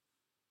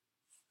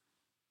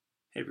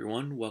Hey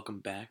everyone, welcome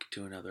back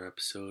to another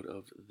episode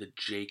of the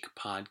Jake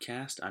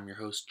Podcast. I'm your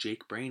host,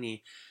 Jake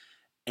Brainy,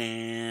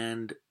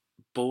 and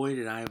boy,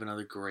 did I have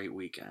another great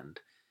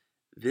weekend.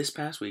 This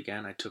past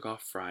weekend, I took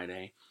off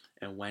Friday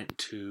and went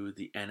to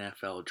the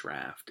NFL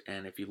draft.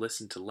 And if you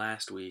listened to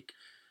last week,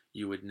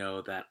 you would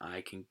know that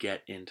I can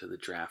get into the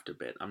draft a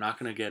bit. I'm not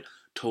going to get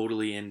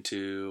totally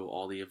into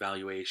all the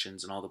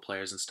evaluations and all the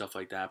players and stuff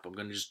like that, but I'm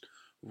going to just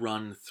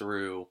run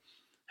through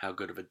how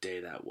good of a day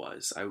that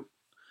was. I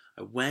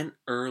went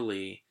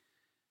early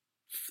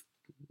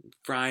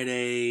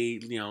Friday,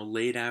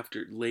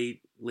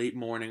 late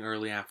morning,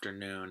 early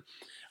afternoon,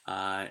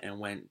 and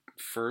went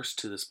first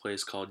to this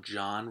place called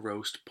John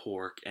Roast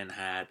Pork and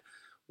had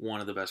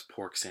one of the best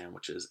pork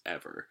sandwiches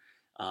ever.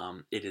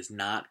 It is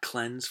not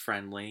cleanse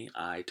friendly.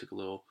 I took a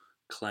little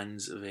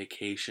cleanse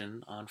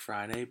vacation on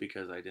Friday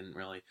because I didn't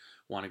really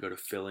want to go to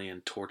Philly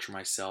and torture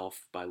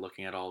myself by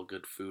looking at all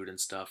good food and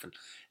stuff and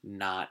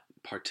not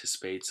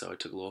participate. So I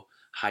took a little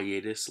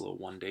hiatus, a little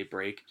 1 day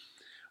break.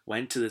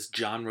 Went to this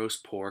John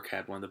Roast Pork,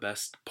 had one of the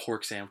best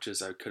pork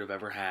sandwiches I could have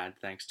ever had,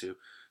 thanks to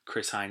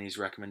Chris Heine's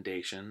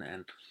recommendation.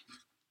 And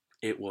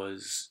it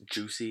was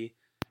juicy,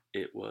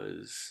 it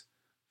was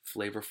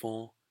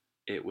flavorful,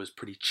 it was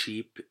pretty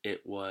cheap,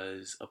 it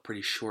was a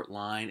pretty short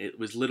line. It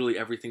was literally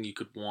everything you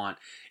could want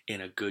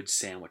in a good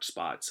sandwich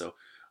spot. So,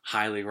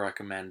 highly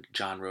recommend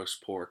John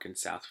Roast Pork in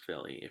South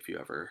Philly if you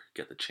ever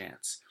get the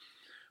chance.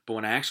 But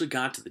when I actually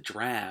got to the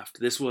draft,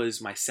 this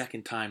was my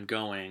second time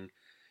going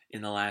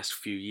in the last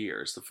few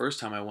years. The first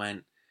time I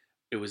went,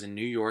 it was in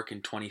New York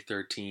in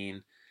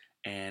 2013,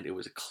 and it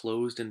was a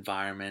closed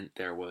environment.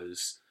 There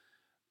was,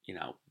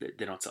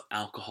 they don't sell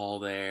alcohol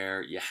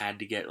there. You had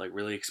to get like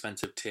really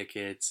expensive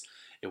tickets.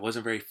 It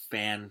wasn't very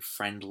fan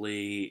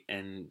friendly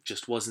and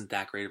just wasn't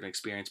that great of an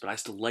experience, but I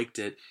still liked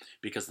it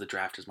because the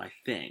draft is my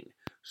thing.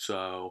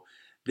 So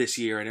this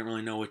year, I didn't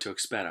really know what to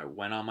expect. I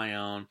went on my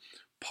own,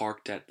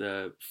 parked at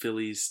the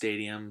Phillies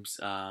Stadium's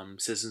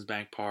Citizens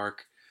Bank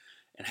Park,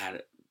 and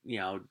had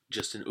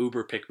just an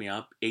Uber pick me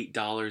up,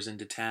 $8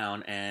 into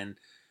town, and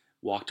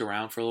walked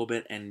around for a little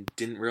bit and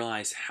didn't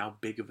realize how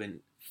big of a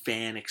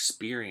fan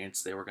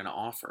experience they were going to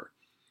offer.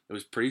 It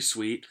was pretty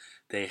sweet.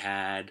 They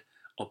had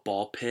a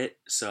ball pit,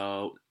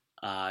 so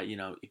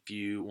if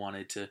you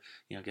wanted to,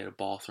 get a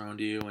ball thrown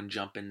to you and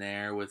jump in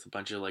there with a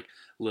bunch of like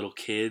little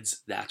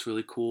kids, that's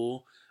really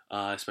cool.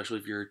 Especially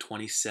if you're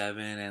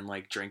 27 and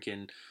like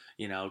drinking,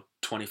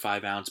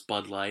 25-ounce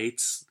Bud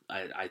Lights.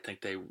 I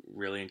think they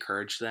really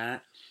encourage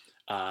that.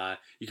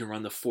 You can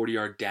run the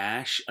 40-yard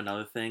dash,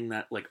 another thing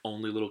that like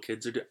only little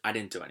kids are doing. I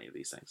didn't do any of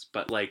these things,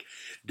 but like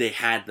they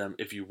had them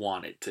if you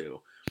wanted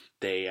to.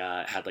 They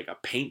had like a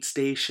paint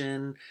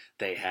station.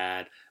 They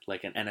had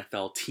like an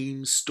NFL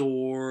team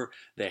store.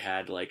 They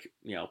had like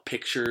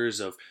pictures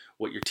of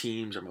what your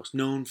teams are most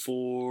known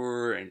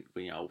for, and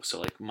so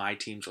like my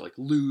teams are like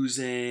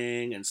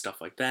losing and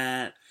stuff like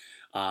that.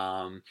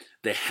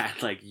 They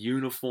had like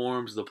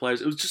uniforms of the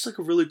players. It was just like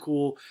a really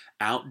cool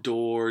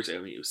outdoors. I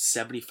mean, it was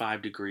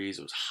 75 degrees.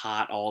 It was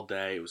hot all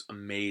day. It was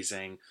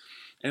amazing.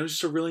 And it was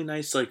just a really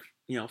nice, like,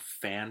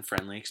 fan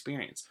friendly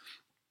experience.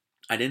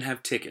 I didn't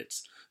have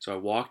tickets. So I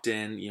walked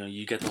in,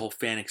 you get the whole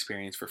fan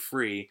experience for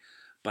free.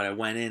 But I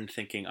went in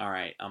thinking, all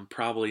right, I'm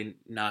probably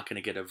not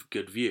going to get a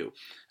good view.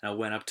 And I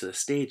went up to the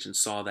stage and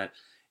saw that,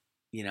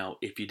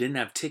 if you didn't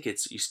have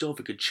tickets, you still have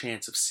a good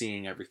chance of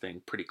seeing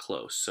everything pretty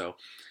close. So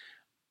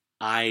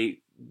I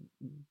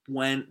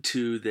went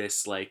to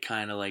this like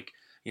kind of like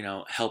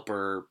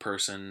helper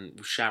person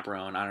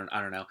chaperone, I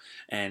don't know,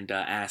 and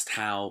asked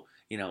how,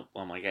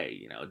 I'm like,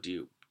 hey, do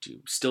you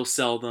still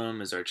sell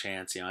them? Is there a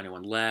chance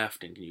anyone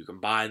left and you can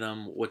buy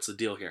them? What's the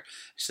deal here?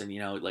 She said,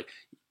 like,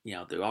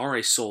 they're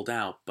already sold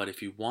out, but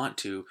if you want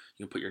to,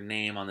 you can put your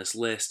name on this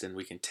list and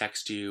we can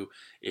text you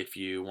if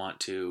you want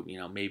to,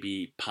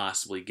 maybe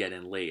possibly get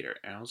in later.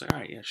 And I was like, all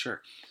right, yeah,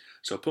 sure.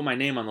 So I put my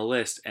name on the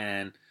list,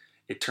 and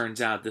it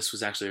turns out this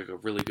was actually a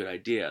really good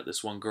idea.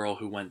 This one girl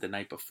who went the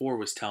night before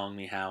was telling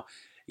me how,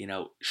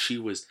 she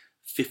was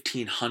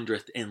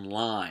 1500th in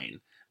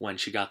line when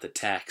she got the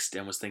text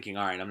and was thinking,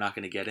 all right, I'm not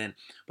going to get in.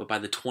 But by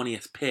the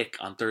 20th pick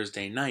on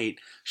Thursday night,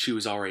 she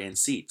was already in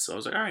seats. So I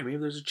was like, all right, maybe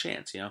there's a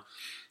chance,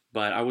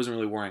 But I wasn't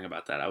really worrying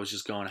about that. I was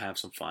just going to have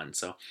some fun.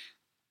 So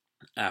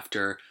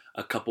after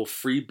a couple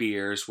free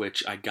beers,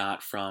 which I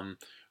got from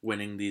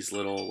winning these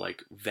little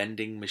like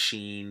vending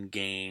machine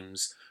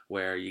games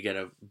where you get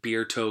a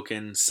beer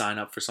token, sign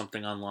up for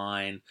something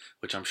online,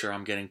 which I'm sure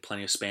I'm getting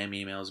plenty of spam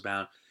emails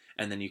about,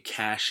 and then you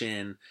cash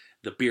in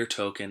the beer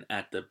token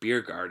at the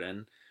beer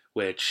garden,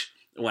 which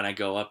when I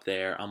go up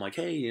there, I'm like,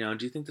 hey,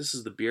 do you think this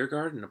is the beer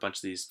garden? A bunch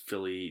of these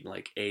Philly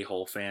like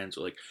a-hole fans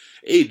were like,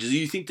 hey, do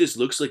you think this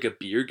looks like a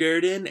beer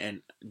garden?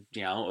 And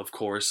of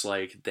course,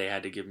 like they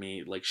had to give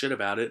me like shit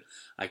about it.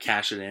 I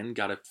cashed it in,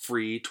 got a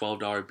free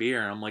 $12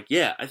 beer, and I'm like,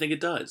 yeah, I think it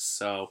does.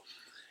 So,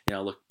 it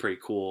looked pretty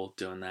cool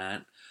doing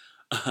that.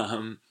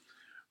 Um,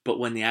 but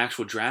when the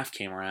actual draft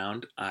came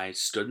around, I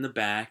stood in the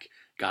back,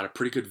 got a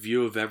pretty good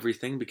view of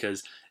everything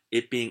because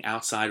it being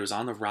outside was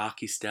on the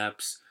rocky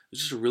steps, was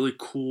just a really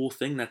cool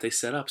thing that they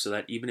set up so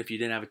that even if you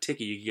didn't have a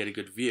ticket, you could get a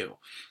good view.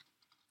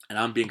 And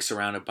I'm being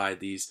surrounded by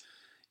these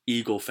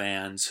Eagle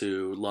fans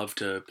who love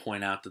to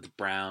point out that the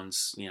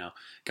Browns,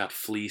 got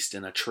fleeced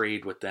in a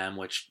trade with them,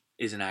 which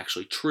isn't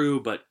actually true,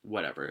 but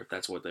whatever. If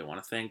that's what they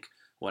want to think,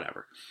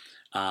 whatever.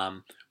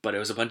 But it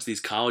was a bunch of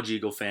these college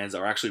Eagle fans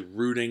that were actually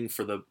rooting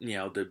for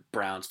the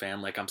Browns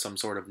fan, like I'm some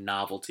sort of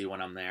novelty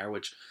when I'm there,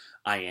 which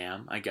I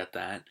am. I get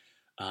that.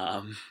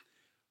 Um,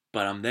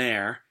 but I'm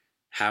there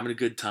having a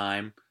good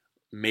time,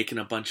 making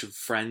a bunch of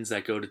friends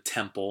that go to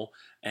Temple,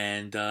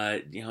 and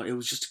it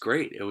was just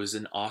great. It was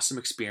an awesome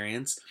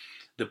experience.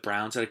 The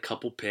Browns had a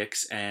couple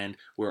picks, and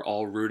we're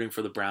all rooting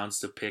for the Browns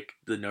to pick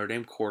the Notre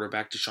Dame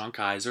quarterback, DeShone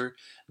Kizer.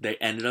 They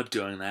ended up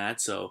doing that,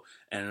 so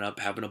ended up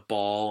having a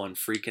ball and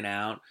freaking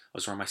out. I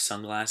was wearing my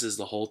sunglasses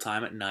the whole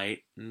time at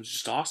night, and it was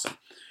just awesome.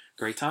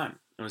 Great time.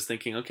 I was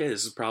thinking, okay,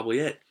 this is probably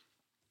it.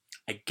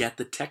 I get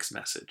the text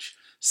message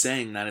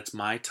saying that it's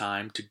my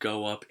time to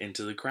go up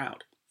into the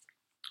crowd.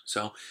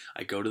 So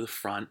I go to the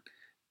front,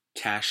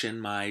 cash in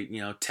my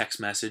text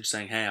message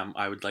saying, hey,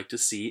 I would like to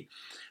seat.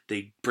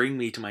 They bring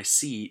me to my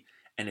seat,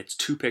 and it's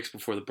 2 picks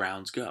before the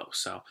Browns go.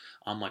 So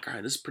I'm like, all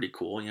right, this is pretty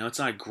cool. It's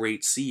not a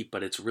great seat,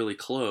 but it's really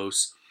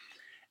close.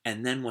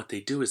 And then what they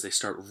do is they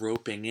start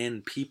roping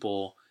in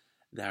people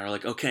that are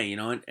like, okay, you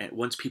know what? And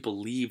once people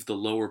leave the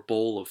lower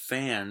bowl of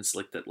fans,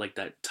 like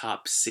that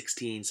top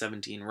 16,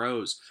 17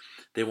 rows,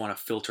 they want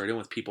to filter it in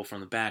with people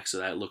from the back so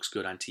that it looks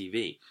good on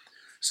TV.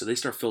 So they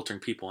start filtering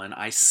people in.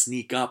 I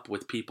sneak up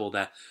with people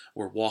that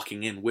were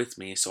walking in with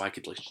me so I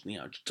could just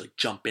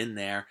jump in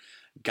there.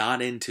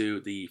 Got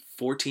into the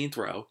 14th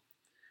row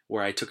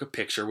where I took a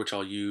picture, which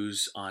I'll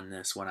use on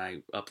this when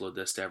I upload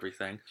this to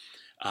everything.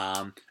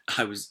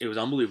 It was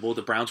unbelievable.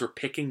 The Browns were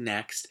picking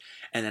next,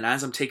 and then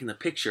as I'm taking the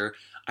picture,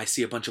 I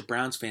see a bunch of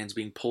Browns fans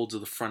being pulled to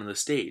the front of the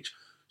stage.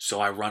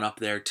 So I run up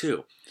there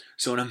too.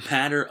 So in a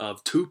matter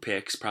of 2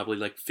 picks, probably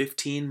like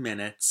 15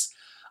 minutes,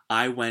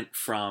 I went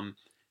from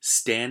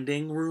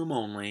standing room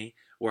only,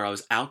 where I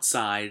was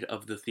outside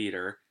of the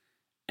theater,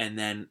 and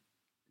then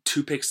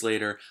 2 picks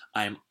later,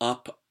 I'm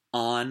up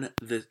on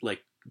the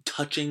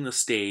touching the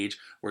stage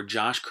where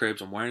Josh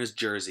Cribbs, I'm wearing his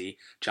jersey.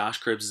 Josh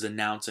Cribbs is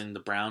announcing the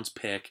Browns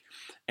pick,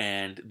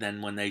 and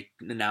then when they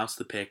announce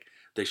the pick,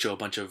 they show a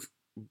bunch of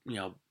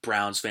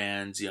Browns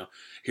fans,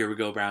 here we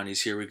go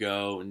Brownies, here we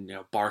go, and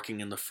barking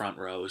in the front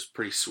row. It was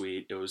pretty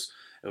sweet. It was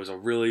a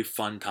really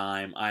fun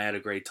time. I had a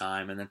great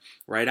time, and then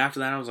right after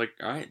that, I was like,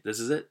 all right, this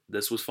is it.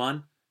 This was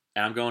fun,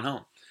 and I'm going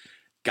home.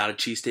 Got a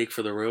cheesesteak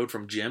for the road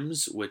from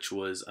Jim's, which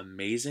was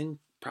amazing.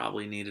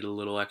 Probably needed a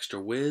little extra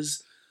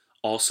whiz.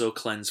 Also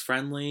cleanse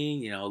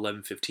friendly,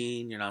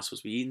 11:15. You're not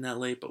supposed to be eating that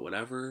late, but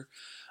whatever.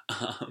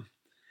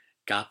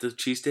 Got the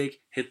cheesesteak,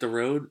 hit the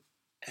road.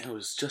 It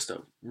was just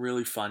a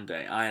really fun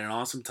day. I had an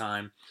awesome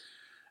time,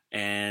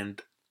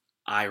 and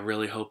I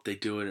really hope they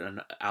do it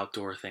an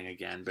outdoor thing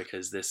again,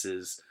 because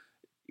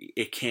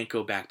it can't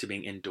go back to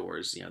being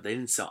indoors. They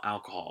didn't sell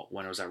alcohol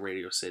when I was at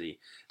Radio City.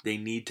 They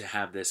need to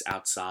have this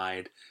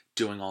outside,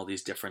 doing all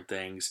these different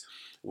things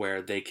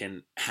where they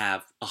can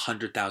have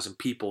 100,000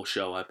 people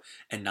show up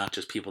and not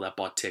just people that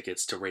bought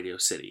tickets to Radio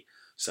City.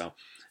 So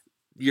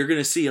you're going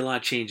to see a lot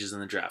of changes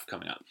in the draft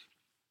coming up.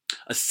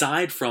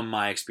 Aside from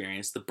my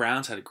experience, the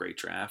Browns had a great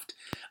draft.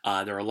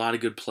 There are a lot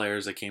of good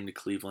players that came to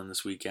Cleveland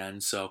this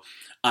weekend, so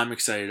I'm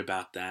excited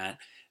about that.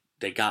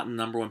 They got the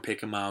number 1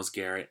 pick in Myles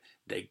Garrett.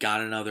 They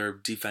got another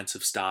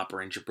defensive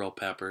stopper in Jabril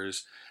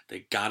Peppers.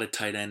 They got a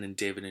tight end in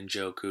David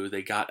Njoku.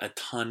 They got a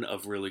ton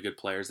of really good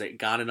players. They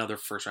got another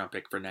first-round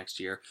pick for next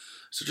year.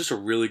 So just a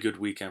really good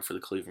weekend for the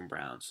Cleveland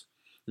Browns.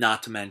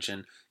 Not to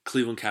mention,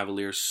 Cleveland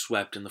Cavaliers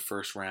swept in the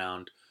first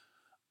round,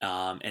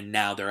 and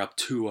now they're up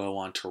 2-0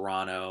 on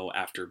Toronto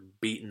after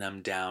beating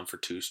them down for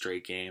 2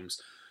 straight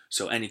games.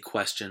 So any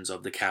questions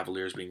of the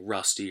Cavaliers being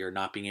rusty or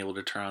not being able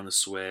to turn on the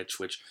switch,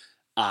 which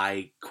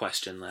I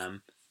question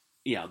them,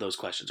 those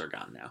questions are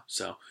gone now.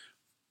 So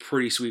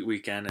pretty sweet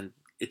weekend, and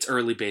it's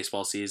early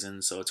baseball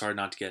season, so it's hard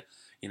not to get,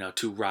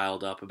 too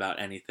riled up about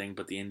anything.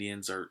 But the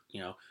Indians are,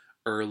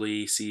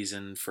 early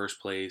season, first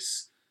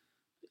place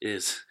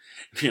is,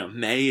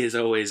 May is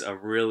always a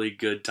really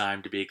good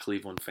time to be a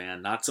Cleveland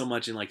fan. Not so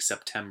much in like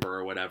September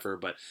or whatever,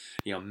 but,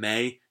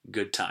 May,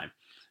 good time.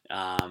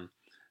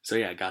 So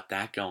yeah, I got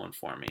that going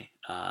for me.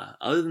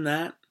 Other than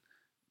that,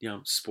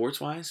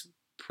 sports-wise,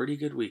 pretty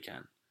good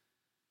weekend.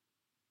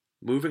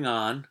 Moving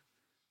on,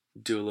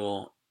 do a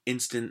little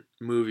instant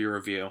movie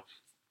review.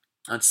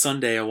 On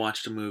Sunday, I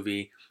watched a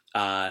movie,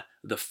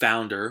 The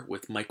Founder,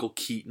 with Michael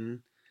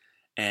Keaton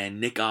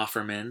and Nick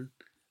Offerman,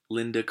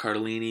 Linda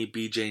Cardellini,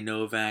 B.J.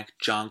 Novak,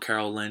 John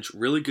Carroll Lynch.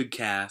 Really good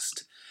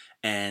cast,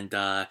 and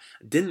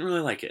didn't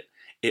really like it.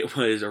 It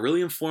was a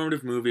really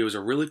informative movie. It was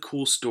a really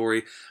cool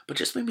story, but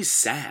just made me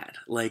sad.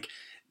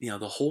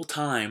 The whole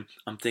time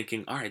I'm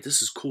thinking, all right,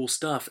 this is cool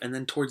stuff. And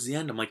then towards the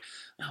end, I'm like,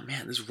 oh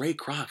man, this Ray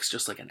Kroc's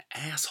just like an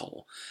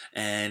asshole.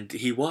 And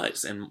he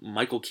was. And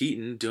Michael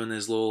Keaton doing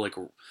his little,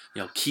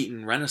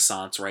 Keaton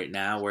renaissance right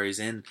now where he's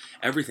in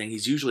everything.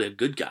 He's usually a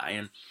good guy.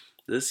 And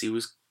this, he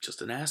was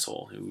just an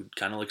asshole who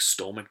kind of like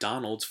stole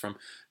McDonald's from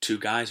two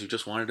guys who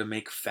just wanted to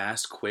make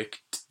fast,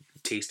 quick,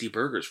 tasty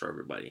burgers for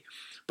everybody.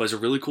 But it's a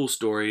really cool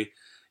story.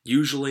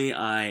 Usually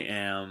I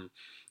am,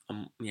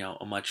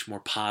 a much more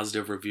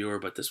positive reviewer,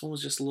 but this one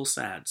was just a little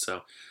sad.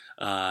 So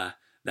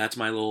that's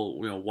my little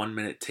 1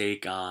 minute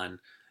take on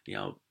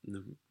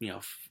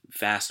the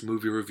fast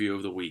movie review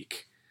of the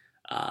week.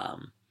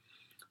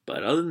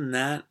 But other than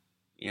that,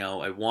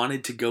 I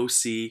wanted to go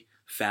see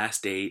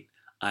Fast 8.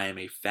 I am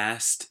a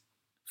Fast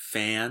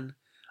fan.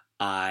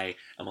 I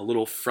am a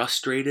little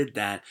frustrated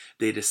that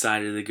they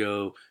decided to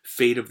go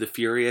Fate of the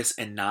Furious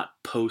and not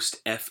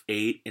post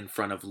F8 in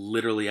front of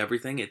literally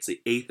everything. It's the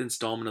 8th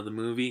installment of the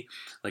movie.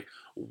 Like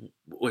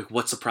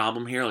what's the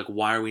problem here? Like,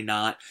 why are we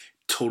not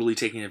totally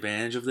taking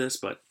advantage of this?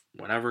 But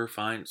whatever,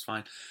 fine, it's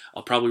fine.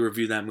 I'll probably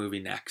review that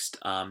movie next.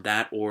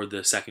 That or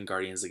the second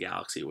Guardians of the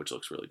Galaxy, which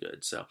looks really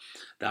good. So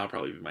that'll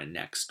probably be my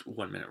next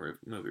 1 minute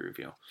movie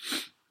review.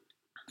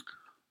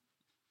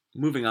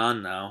 Moving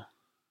on, though,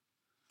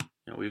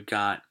 we've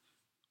got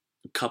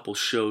a couple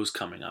shows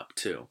coming up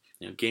too.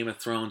 Game of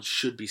Thrones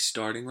should be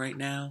starting right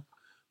now,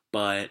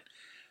 but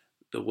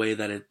the way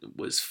that it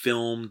was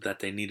filmed, that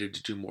they needed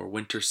to do more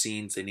winter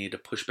scenes, they needed to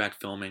push back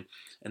filming,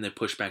 and they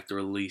pushed back the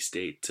release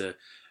date to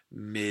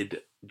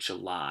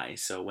mid-July.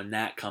 So when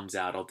that comes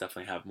out, I'll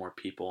definitely have more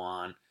people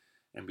on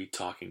and be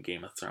talking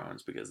Game of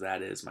Thrones, because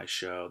that is my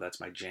show, that's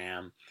my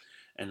jam,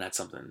 and that's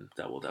something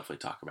that we'll definitely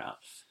talk about.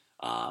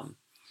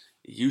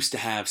 Used to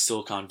have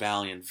Silicon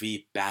Valley and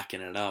Veep backing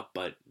it up,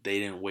 but they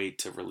didn't wait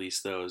to release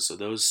those, so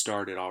those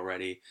started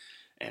already.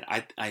 And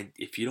I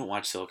if you don't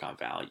watch Silicon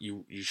Valley,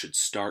 you should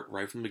start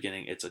right from the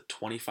beginning. It's a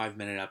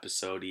 25-minute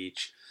episode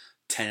each,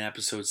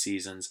 10-episode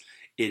seasons.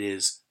 It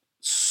is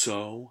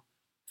so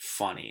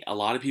funny. A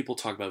lot of people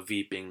talk about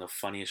Veep being the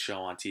funniest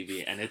show on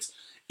TV, and it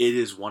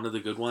is one of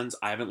the good ones.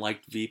 I haven't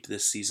liked Veep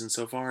this season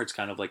so far. It's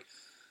kind of like,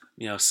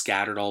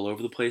 scattered all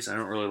over the place. I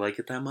don't really like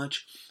it that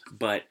much,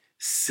 but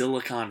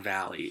Silicon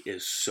Valley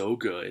is so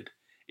good.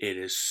 It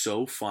is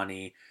so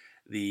funny.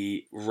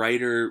 The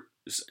writers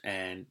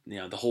and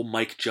the whole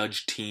Mike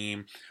Judge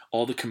team,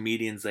 all the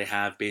comedians they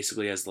have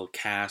basically as the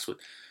cast with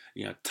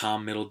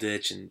Tom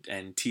Middleditch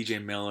and T.J.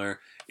 Miller.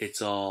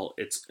 It's a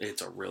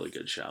really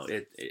good show.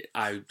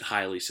 I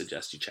highly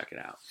suggest you check it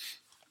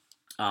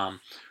out.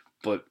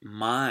 But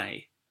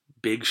my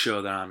big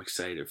show that I'm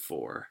excited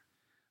for,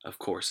 of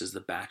course, is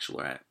The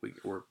Bachelorette.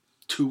 We're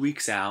 2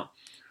 weeks out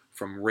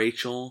from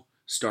Rachel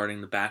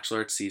starting the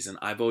Bachelorette season.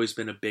 I've always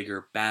been a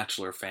bigger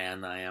Bachelor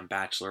fan than I am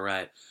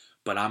Bachelorette,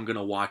 but I'm going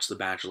to watch the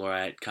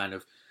Bachelorette, kind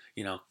of,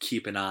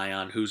 keep an eye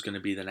on who's going to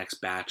be the next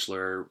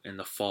Bachelor in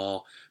the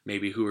fall,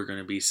 maybe who are going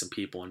to be some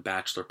people in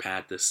Bachelor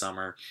Pad this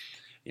summer.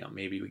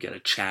 Maybe we get a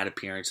chat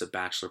appearance at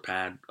Bachelor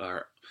Pad,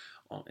 or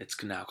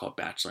it's now called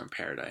Bachelor in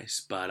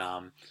Paradise, but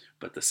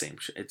the same,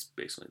 it's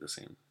basically the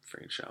same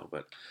freaking show,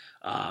 but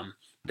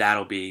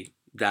that'll be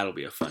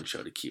a fun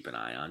show to keep an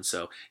eye on.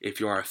 So if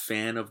you are a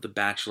fan of The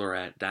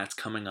Bachelorette, that's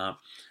coming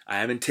up. I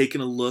haven't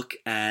taken a look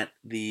at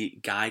the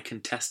guy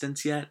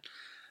contestants yet.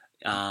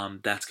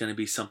 That's going to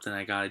be something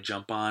I got to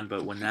jump on.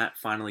 But when that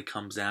finally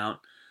comes out,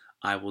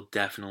 I will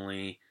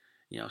definitely,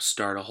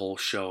 start a whole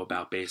show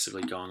about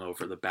basically going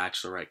over the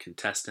Bachelorette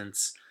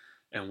contestants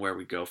and where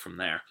we go from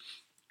there.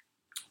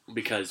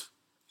 Because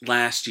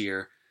last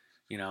year,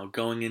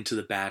 going into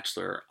The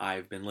Bachelor,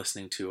 I've been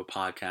listening to a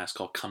podcast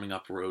called Coming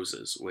Up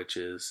Roses, which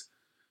is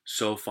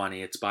so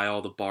funny. It's by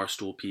all the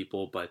Barstool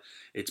people, but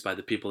it's by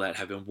the people that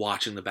have been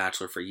watching The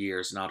Bachelor for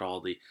years, not all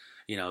the,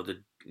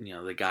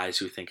 the guys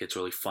who think it's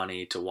really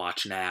funny to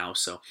watch now.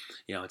 So,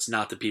 it's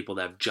not the people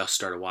that have just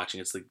started watching.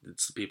 It's the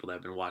people that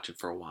have been watching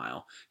for a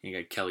while. You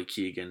got Kelly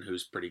Keegan,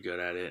 who's pretty good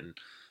at it,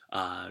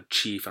 and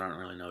Chief, I don't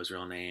really know his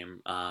real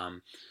name,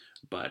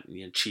 but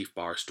Chief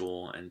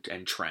Barstool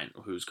and Trent,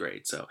 who's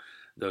great. So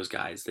those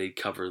guys, they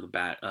cover the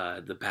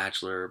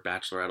Bachelor,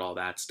 Bachelorette, all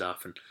that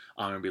stuff, and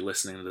I'm gonna be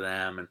listening to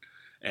them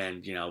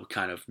and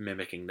kind of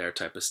mimicking their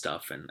type of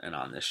stuff and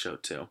on this show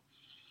too.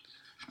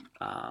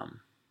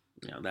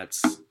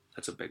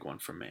 That's a big one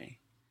for me.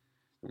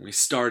 When we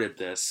started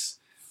this,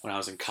 when I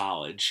was in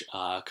college,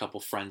 a couple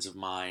friends of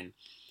mine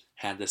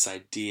had this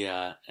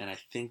idea, and I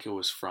think it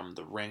was from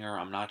The Ringer.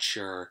 I'm not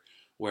sure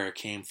where it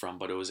came from,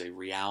 but it was a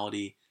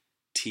reality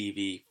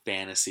TV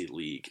fantasy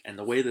league. And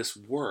the way this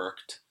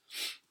worked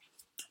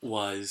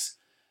was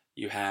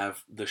you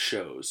have the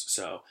shows.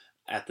 So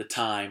at the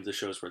time, the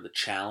shows were The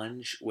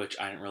Challenge, which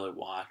I didn't really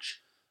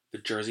watch, The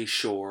Jersey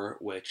Shore,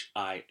 which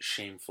I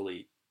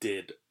shamefully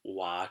did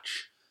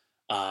watch,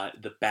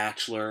 The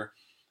Bachelor,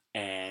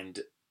 and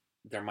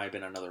there might have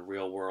been another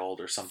Real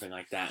World or something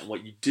like that. And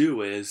what you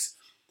do is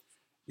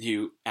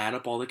you add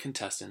up all the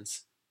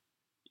contestants,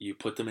 you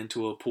put them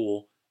into a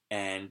pool,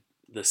 and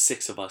the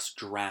 6 of us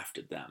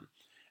drafted them.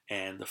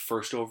 And the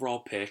first overall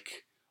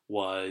pick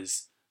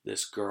was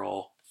this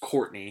girl,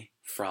 Courtney,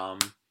 from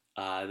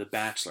The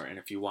Bachelor. And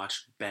if you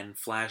watched Ben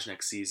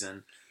Flajnik's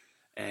season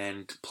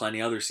and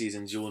plenty other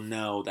seasons, you will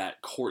know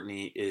that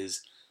Courtney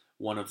is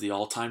one of the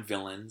all-time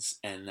villains,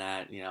 and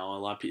that a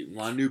lot of people, a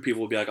lot of new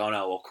people would be like, "Oh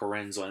no, well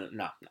Corinne's on."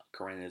 No, no,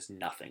 Corinne is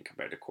nothing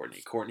compared to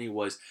Courtney. Courtney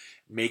was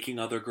making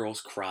other girls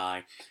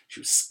cry. She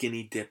was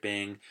skinny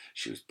dipping.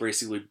 She was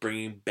basically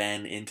bringing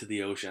Ben into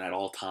the ocean at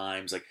all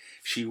times. Like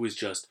she was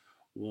just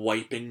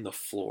wiping the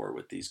floor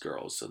with these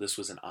girls. So this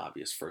was an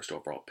obvious first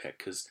overall pick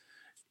because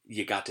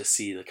you got to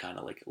see the kind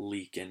of like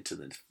leak into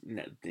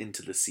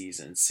the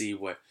season, see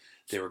what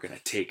they were going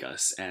to take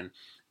us, and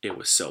it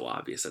was so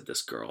obvious that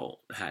this girl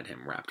had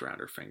him wrapped around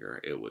her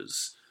finger. It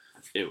was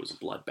a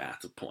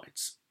bloodbath of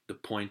points. The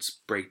points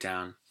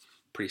breakdown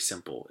pretty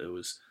simple. It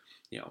was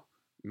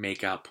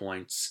make out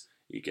points.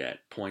 You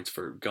get points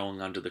for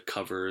going under the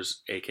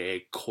covers,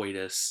 aka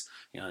coitus.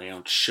 They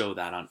don't show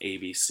that on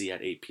ABC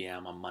at 8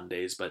 p.m. on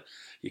Mondays, but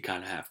you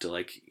kind of have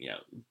to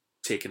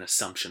take an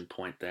assumption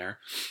point there.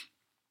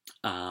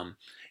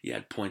 You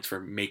had points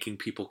for making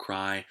people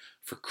cry,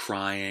 for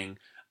crying.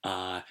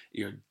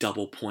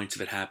 Double points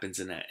if it happens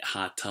in a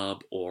hot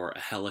tub or a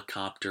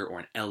helicopter or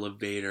an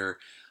elevator.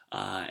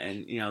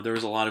 And there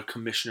was a lot of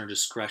commissioner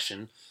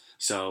discretion.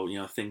 So,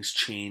 things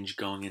change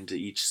going into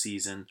each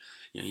season.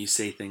 You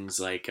say things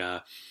like,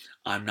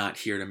 I'm not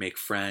here to make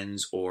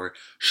friends, or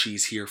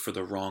she's here for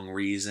the wrong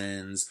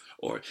reasons,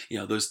 or,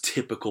 those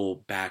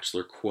typical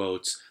Bachelor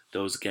quotes,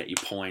 those get you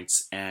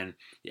points, and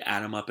you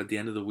add them up at the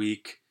end of the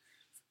week,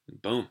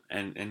 boom,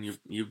 and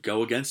you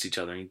go against each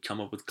other, and you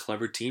come up with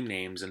clever team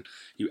names, and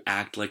you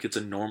act like it's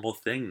a normal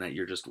thing that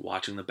you're just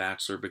watching The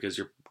Bachelor because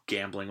you're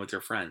gambling with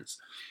your friends.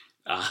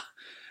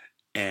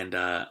 And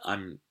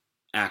I'm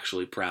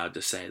actually proud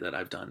to say that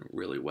I've done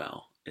really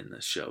well in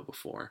this show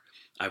before.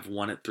 I've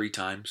won it 3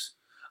 times.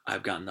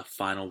 I've gotten the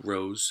final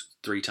rose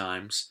 3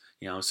 times.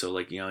 So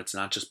it's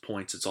not just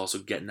points, it's also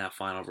getting that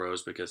final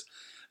rose because,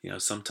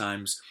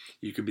 sometimes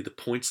you can be the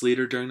points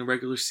leader during the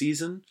regular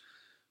season,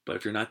 but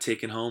if you're not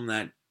taking home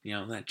that,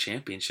 that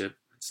championship,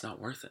 it's not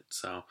worth it.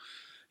 So,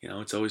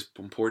 it's always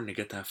important to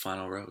get that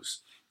final rose.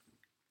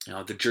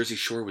 The Jersey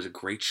Shore was a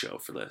great show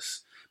for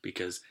this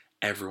because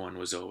everyone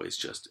was always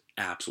just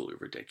absolutely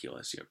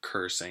ridiculous.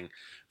 Cursing,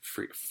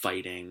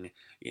 fighting,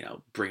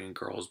 bringing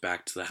girls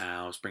back to the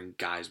house, bringing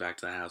guys back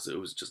to the house. It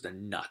was just a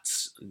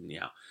nuts,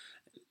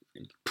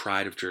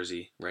 pride of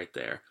Jersey right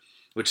there,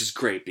 which is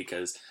great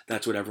because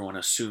that's what everyone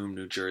assumed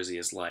New Jersey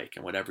is like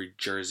and what every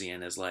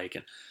Jerseyan is like.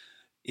 And,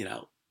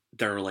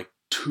 there were like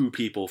 2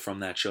 people from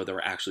that show that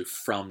were actually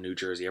from New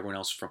Jersey. Everyone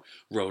else from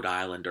Rhode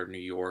Island or New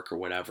York or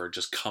whatever,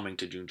 just coming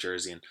to New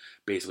Jersey and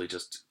basically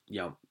just,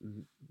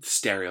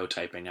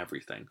 stereotyping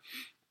everything,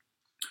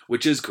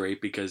 which is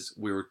great because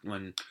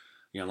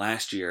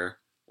last year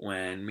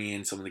when me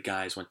and some of the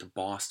guys went to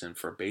Boston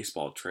for a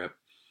baseball trip,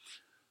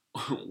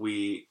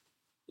 we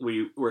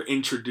were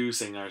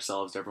introducing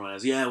ourselves to everyone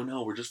as,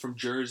 no, we're just from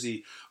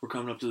Jersey. We're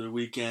coming up to the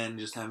weekend,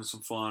 just having some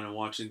fun and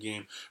watching the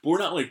game. But we're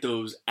not like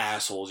those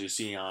assholes you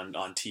see on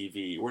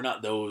TV. We're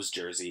not those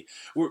Jersey.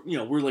 We're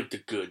like the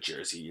good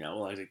Jersey,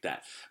 like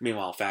that.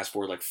 Meanwhile, fast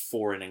forward like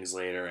 4 innings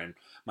later, and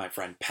my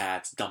friend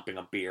Pat's dumping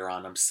a beer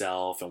on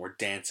himself, and we're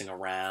dancing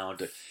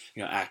around,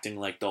 acting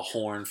like the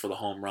horn for the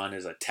home run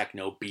is a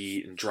techno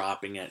beat and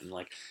dropping it,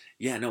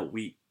 and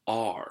we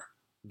are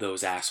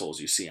those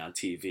assholes you see on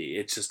TV.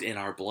 It's just in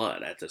our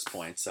blood at this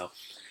point. So,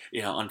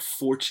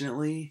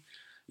 unfortunately,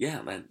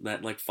 that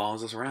like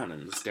follows us around,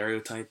 and the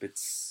stereotype,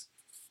 it's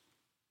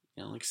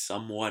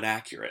somewhat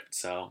accurate.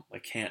 So I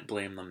can't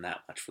blame them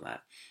that much for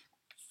that.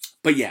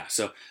 But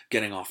so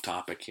getting off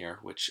topic here,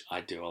 which I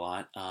do a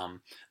lot,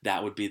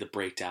 that would be the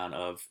breakdown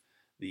of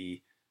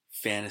the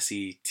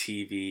fantasy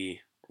TV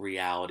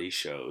reality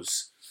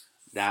shows.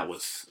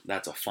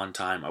 That's a fun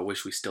time. I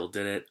wish we still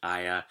did it.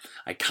 I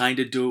kind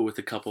of do it with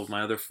a couple of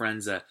my other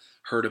friends that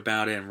heard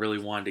about it and really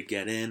wanted to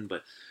get in,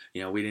 but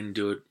we didn't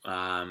do it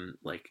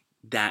like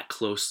that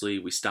closely.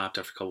 We stopped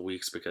after a couple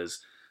weeks because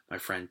my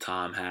friend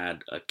Tom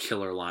had a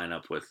killer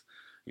lineup with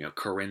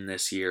Corinne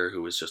this year,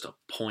 who was just a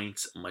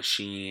points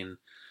machine.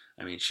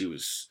 I mean, she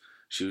was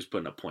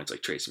putting up points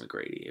like Tracy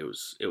McGrady. It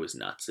was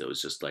nuts. It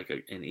was just like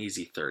an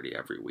easy 30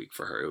 every week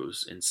for her. It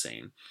was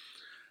insane.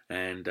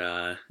 And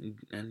I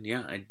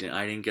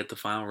didn't get the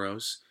final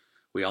rose.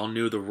 We all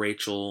knew the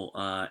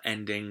Rachel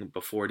ending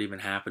before it even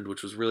happened,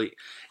 which was really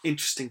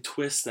interesting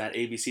twist that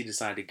ABC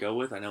decided to go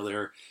with. I know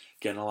they're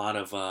getting a lot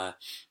of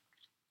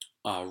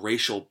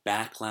racial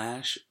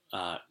backlash,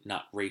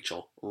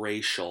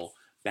 racial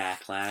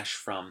backlash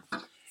from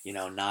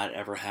not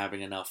ever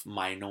having enough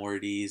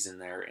minorities in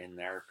their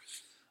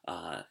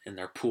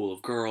pool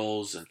of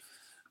girls. And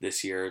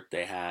this year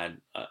they had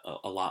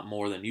a lot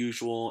more than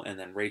usual, and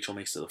then Rachel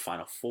makes it to the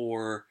Final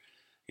Four,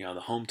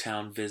 the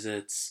hometown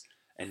visits,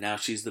 and now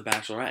she's the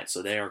Bachelorette.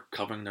 So they are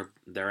covering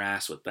their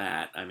ass with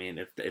that. I mean,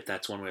 if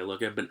that's one way to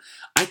look at it. But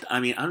I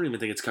don't even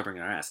think it's covering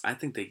their ass. I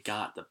think they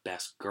got the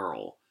best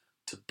girl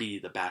to be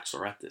the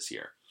Bachelorette this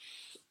year.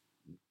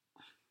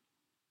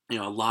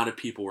 A lot of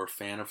people were a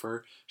fan of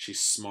her.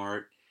 She's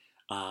smart.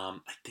 I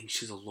think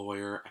she's a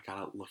lawyer. I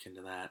gotta look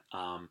into that.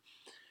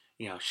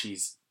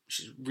 She's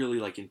really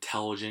like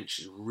intelligent.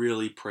 She's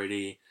really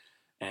pretty,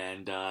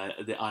 And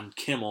on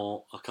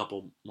Kimmel a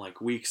couple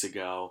like weeks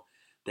ago,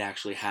 they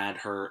actually had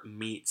her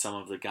meet some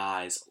of the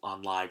guys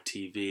on live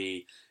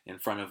TV in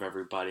front of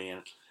everybody,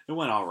 and it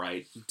went all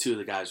right. Two of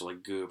the guys were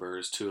like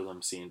goobers. Two of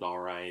them seemed all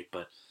right,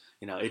 but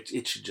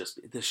it should just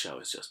this show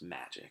is just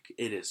magic.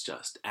 It is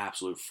just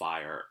absolute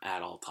fire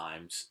at all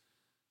times.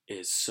 It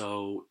is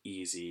so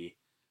easy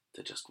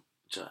to just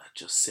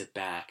sit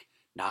back,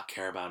 not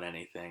care about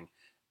anything,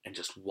 and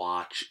just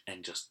watch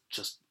and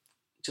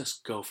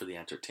just go for the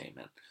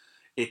entertainment.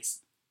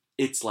 It's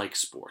it's like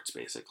sports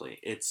basically.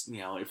 It's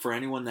for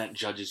anyone that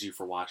judges you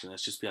for watching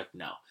this, just be like,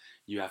 no,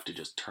 you have to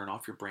just turn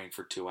off your brain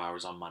for 2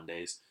 hours on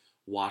Mondays,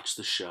 watch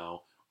the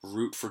show,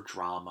 root for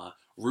drama,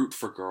 root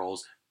for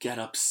girls, get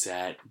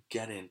upset,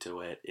 get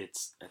into it.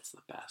 It's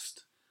the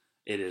best.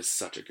 It is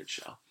such a good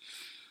show,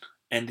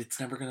 and it's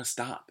never gonna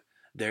stop.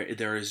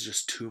 There is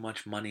just too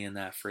much money in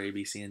that for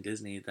ABC and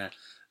Disney that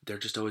they're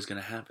just always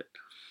gonna have it.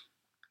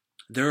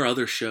 There are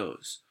other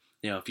shows.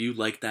 If you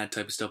like that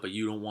type of stuff, but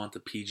you don't want the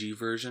PG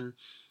version,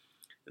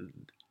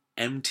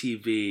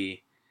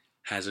 MTV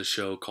has a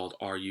show called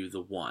Are You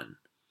the One?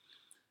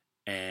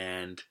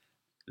 And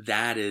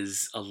that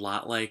is a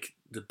lot like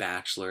The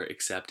Bachelor,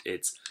 except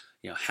it's,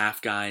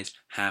 half guys,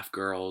 half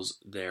girls.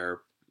 They're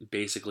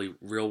basically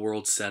real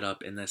world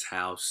setup in this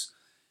house,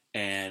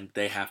 and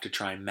they have to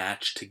try and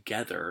match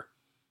together.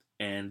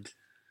 And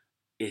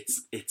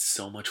it's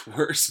so much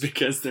worse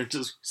because they're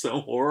just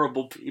so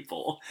horrible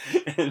people,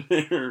 and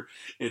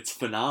it's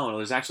phenomenal.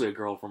 There's actually a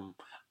girl from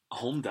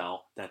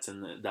Homedale that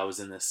was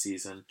in this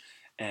season,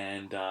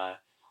 and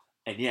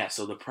yeah.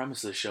 So the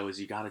premise of the show is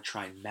you got to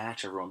try and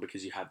match everyone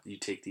because you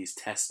take these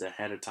tests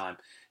ahead of time,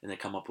 and they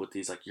come up with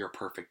these like your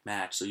perfect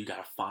match. So you got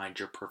to find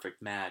your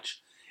perfect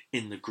match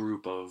in the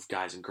group of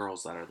guys and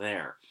girls that are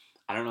there.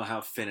 I don't know how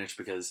it finished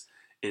because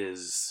it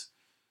is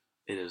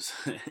it is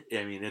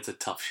I mean it's a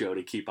tough show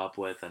to keep up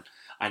with, and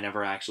I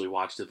never actually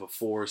watched it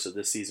before, so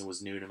this season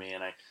was new to me,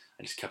 and I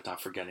just kept on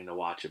forgetting to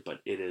watch it. But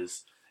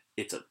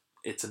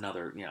it's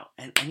another,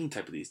 and any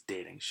type of these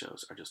dating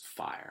shows are just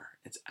fire.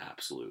 It's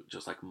absolute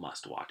just like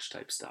must watch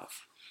type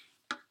stuff.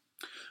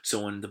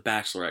 So when The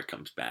Bachelorette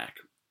comes back,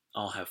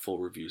 I'll have full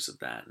reviews of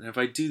that. And if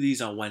I do these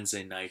on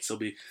Wednesday nights, it'll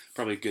be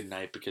probably a good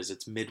night because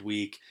it's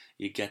midweek.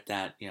 You get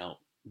that,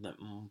 the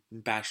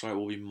Bachelorette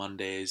will be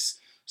Mondays,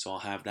 so I'll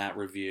have that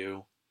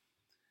review.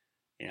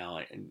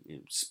 And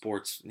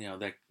sports,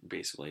 that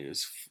basically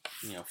is,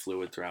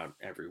 fluid throughout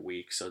every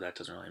week, so that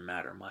doesn't really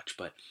matter much.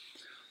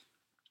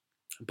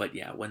 But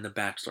yeah, when the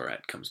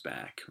Bachelorette comes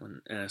back,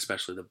 and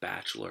especially the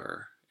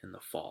Bachelor in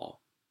the fall,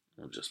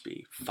 it'll just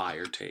be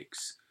fire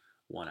takes,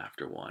 one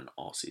after one,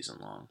 all season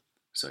long.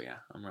 So yeah,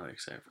 I'm really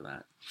excited for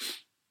that.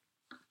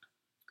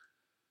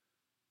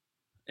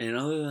 And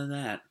other than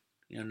that,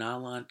 not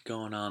a lot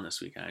going on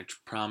this weekend. I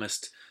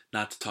promised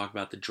not to talk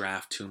about the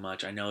draft too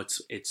much. I know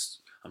it's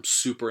I'm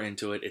super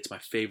into it. It's my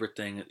favorite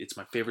thing. It's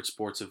my favorite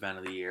sports event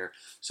of the year.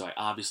 So I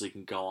obviously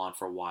can go on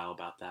for a while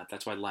about that.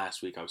 That's why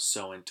last week I was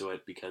so into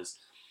it because,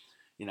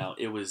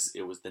 it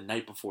was the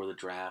night before the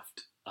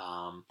draft,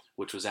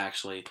 which was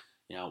actually,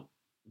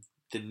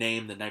 the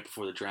name the night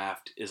before the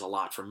draft is a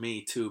lot for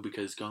me too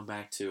because going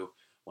back to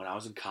when I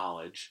was in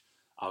college,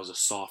 I was a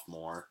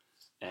sophomore,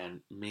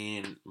 and me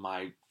and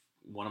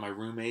one of my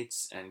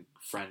roommates and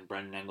friend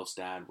Brendan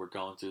Engelstad were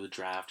going through the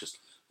draft, just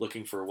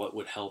looking for what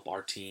would help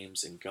our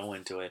teams and go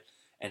into it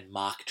and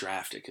mock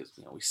draft it because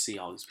we see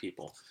all these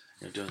people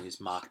doing these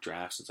mock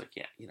drafts. It's like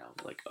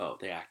like oh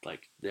they act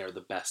like they're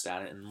the best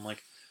at it, and I'm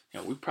like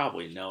we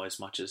probably know as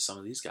much as some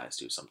of these guys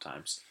do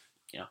sometimes.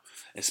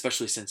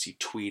 Especially since you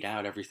tweet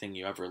out everything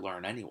you ever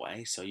learn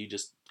anyway, so you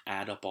just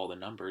add up all the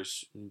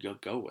numbers and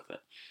go with it.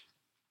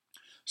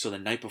 So the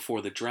night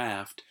before the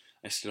draft,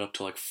 I stood up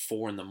till like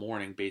 4 in the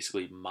morning,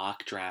 basically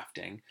mock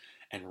drafting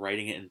and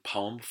writing it in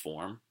poem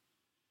form,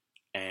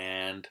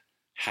 and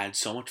had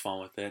so much fun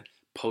with it.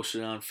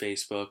 Posted it on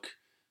Facebook,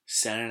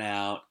 sent it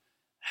out,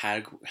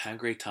 had a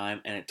great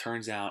time, and it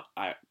turns out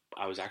I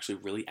was actually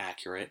really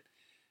accurate.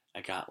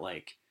 I got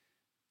like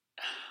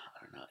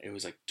I don't know, it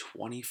was like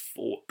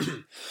 24,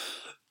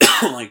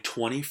 like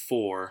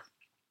 24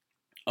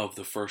 of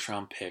the first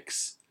round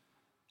picks.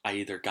 I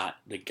either got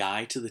the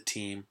guy to the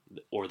team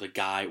or the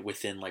guy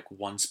within like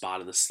one spot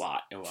of the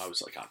slot. And I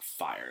was like on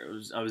fire.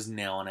 I was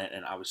nailing it,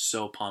 and I was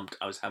so pumped.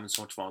 I was having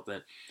so much fun with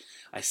it.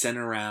 I sent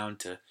it around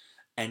to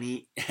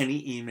any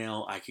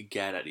email I could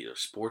get at either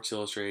Sports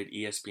Illustrated,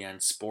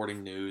 ESPN,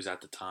 Sporting News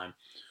at the time,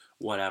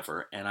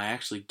 whatever. And I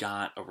actually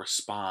got a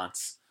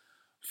response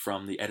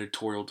from the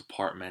editorial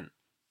department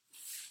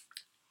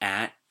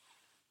at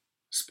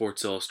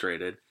Sports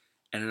Illustrated.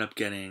 Ended up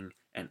getting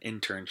an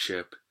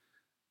internship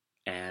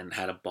and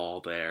had a ball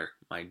there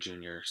my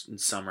junior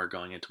summer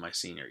going into my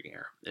senior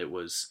year. It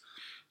was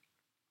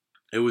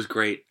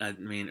great. I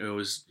mean, it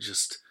was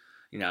just,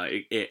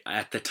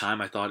 at the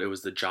time I thought it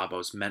was the job I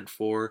was meant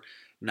for.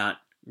 Not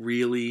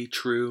really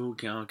true,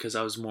 because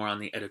I was more on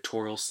the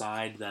editorial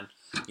side than,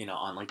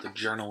 on like the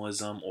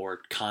journalism or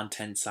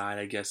content side,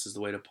 I guess is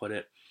the way to put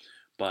it.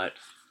 But,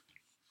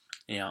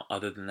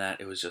 Other than that,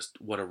 it was just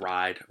what a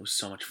ride. It was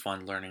so much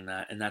fun learning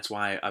that. And that's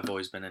why I've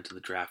always been into the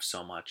draft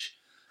so much,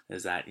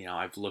 is that,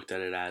 I've looked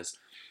at it as,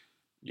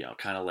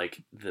 kind of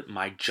like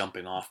my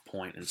jumping off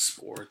point in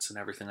sports and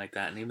everything like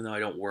that. And even though I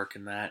don't work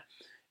in that,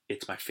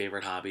 it's my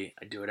favorite hobby.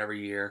 I do it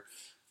every year.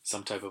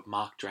 Some type of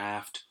mock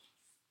draft,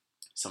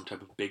 some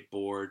type of big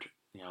board.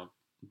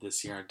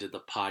 This year I did the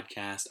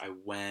podcast. I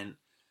went.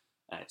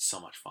 It's so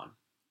much fun.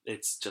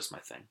 It's just my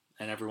thing.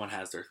 And everyone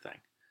has their thing.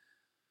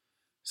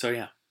 So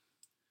yeah.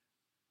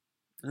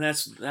 And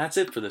that's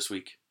it for this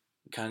week.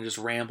 Kind of just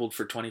rambled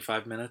for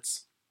 25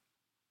 minutes.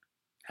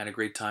 Had a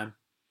great time.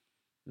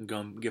 I'm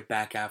going to get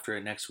back after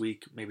it next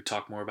week. Maybe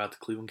talk more about the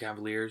Cleveland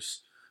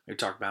Cavaliers. Maybe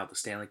talk about the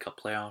Stanley Cup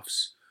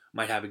playoffs.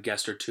 Might have a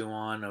guest or two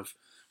on of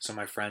some of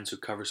my friends who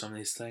cover some of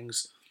these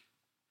things.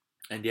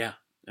 And yeah,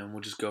 and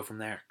we'll just go from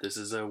there. This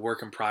is a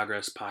work in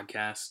progress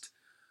podcast.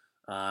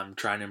 I'm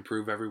trying to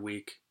improve every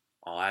week.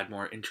 I'll add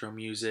more intro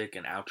music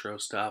and outro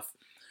stuff.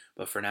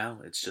 But for now,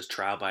 it's just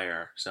trial by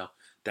error. So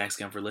thanks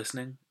again for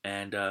listening,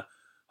 and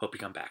hope you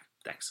come back.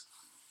 Thanks.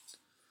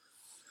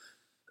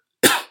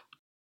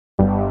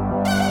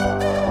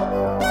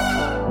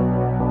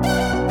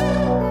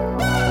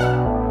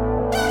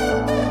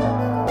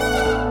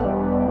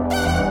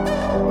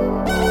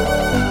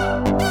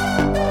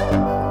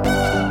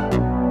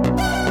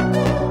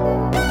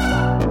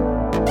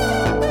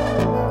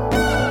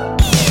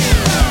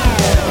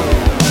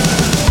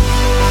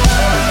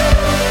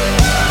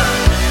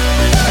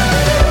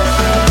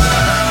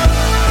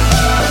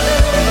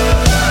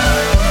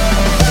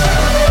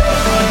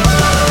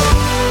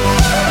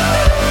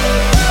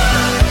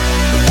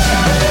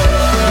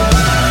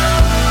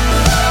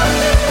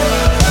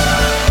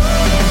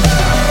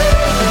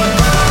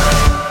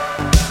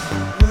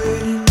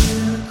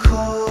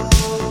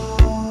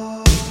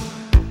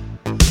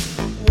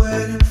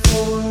 Waiting